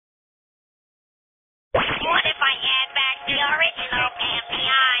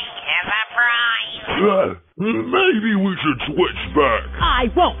Maybe we should switch back. I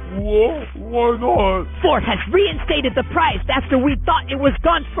won't. What? Why not? Ford has reinstated the price after we thought it was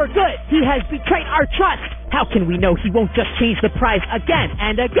gone for good. He has betrayed our trust. How can we know he won't just change the price again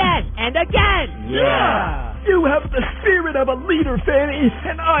and again and again? Yeah! You have the spirit of a leader, Fanny,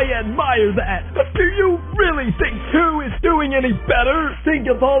 and I admire that. But do you really think 2 is doing any better? Think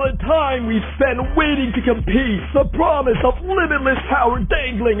of all the time we've spent waiting to compete. The promise of limitless power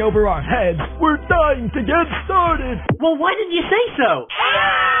dangling over our heads. We're dying to get started. Well, why didn't you say so?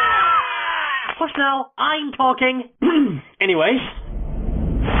 Hush now, I'm talking. Anyways.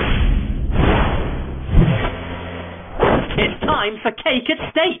 It's time for cake at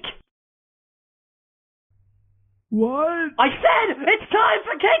steak. What? I said it's time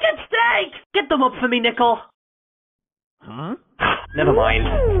for cake and steak! Get them up for me, Nickel. Huh? Never mind.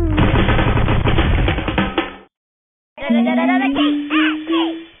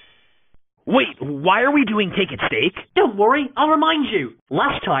 Wait, why are we doing cake and steak? Don't worry, I'll remind you.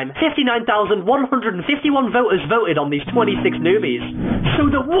 Last time, 59,151 voters voted on these 26 newbies.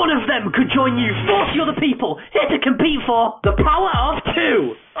 So that one of them could join you 40 other people here to compete for the power of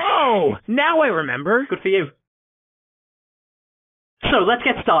 2. Oh, now I remember. Good for you. So, let's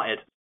get started.